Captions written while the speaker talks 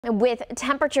With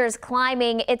temperatures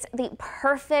climbing, it's the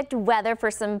perfect weather for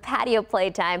some patio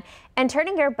playtime, and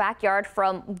turning your backyard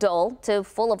from dull to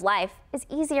full of life is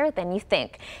easier than you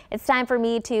think. It's time for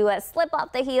me to slip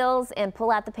off the heels and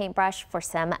pull out the paintbrush for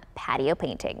some patio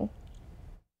painting.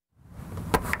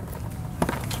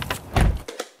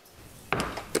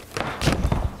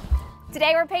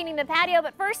 Today we're painting the patio,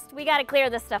 but first we got to clear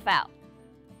this stuff out.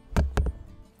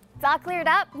 It's all cleared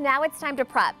up. Now it's time to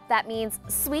prep. That means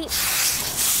sweep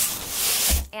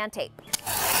and tape.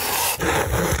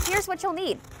 Here's what you'll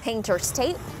need: painter's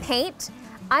tape, paint.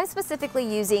 I'm specifically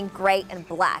using gray and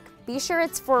black. Be sure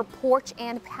it's for porch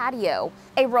and patio.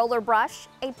 A roller brush,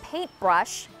 a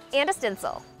paintbrush, and a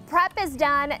stencil. Prep is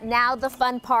done. Now the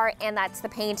fun part, and that's the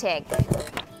painting.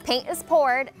 Paint is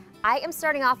poured. I am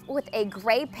starting off with a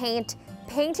gray paint,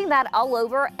 painting that all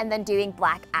over and then doing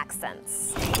black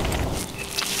accents.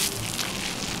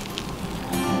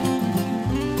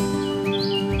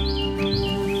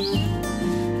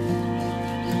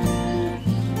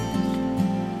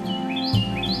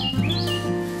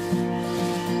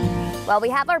 Well, we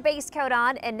have our base coat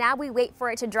on, and now we wait for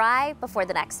it to dry before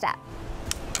the next step.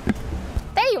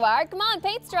 There you are. Come on,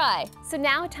 paint's dry. So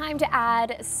now time to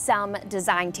add some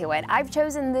design to it. I've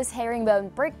chosen this herringbone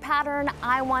brick pattern.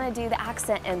 I want to do the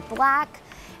accent in black,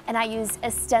 and I used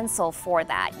a stencil for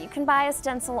that. You can buy a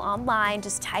stencil online.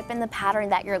 Just type in the pattern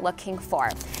that you're looking for.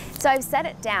 So I've set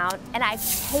it down, and I've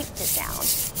taped it down.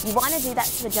 You want to do that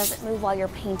so it doesn't move while you're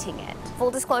painting it.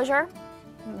 Full disclosure,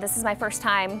 this is my first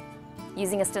time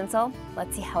using a stencil.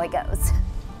 Let's see how it goes.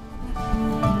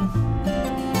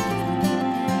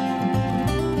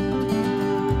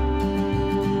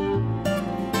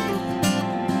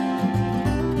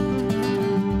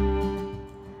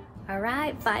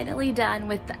 Finally done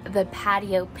with the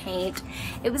patio paint.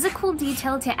 It was a cool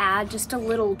detail to add, just a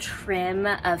little trim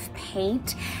of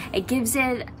paint. It gives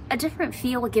it a different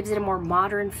feel. It gives it a more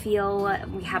modern feel.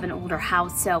 We have an older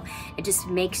house, so it just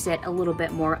makes it a little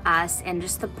bit more us, and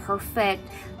just the perfect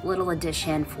little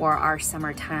addition for our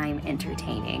summertime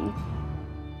entertaining.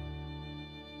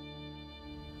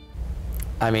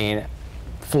 I mean,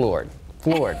 floored.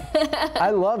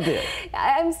 I loved it.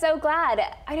 I'm so glad.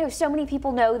 I know so many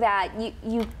people know that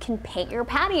you can paint your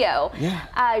patio.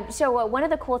 Yeah. So one of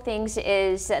the cool things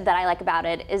is that I like about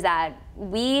it is that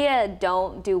we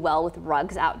don't do well with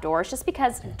rugs outdoors, just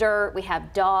because dirt, we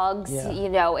have dogs, you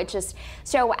know, it just,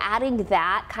 so adding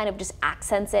that kind of just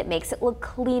accents it, makes it look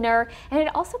cleaner, and it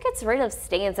also gets rid of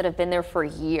stains that have been there for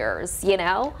years, you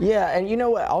know? Yeah, and you know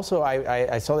what, also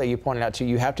I saw that you pointed out too,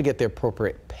 you have to get the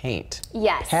appropriate paint.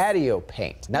 Yes. Patio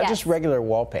paint, not just regular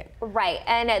wall paint. Right,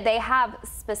 and they have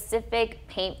specific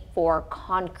paint for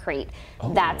concrete.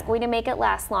 That's going to make it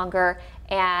last longer.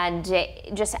 And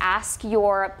just ask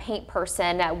your paint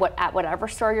person at whatever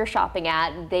store you're shopping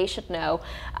at. They should know.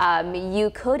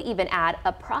 You could even add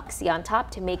epoxy on top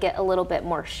to make it a little bit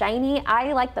more shiny.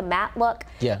 I like the matte look.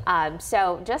 Yeah.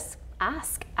 So just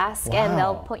ask, and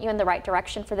they'll put you in the right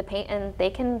direction for the paint, and they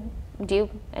can do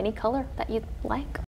any color that you like.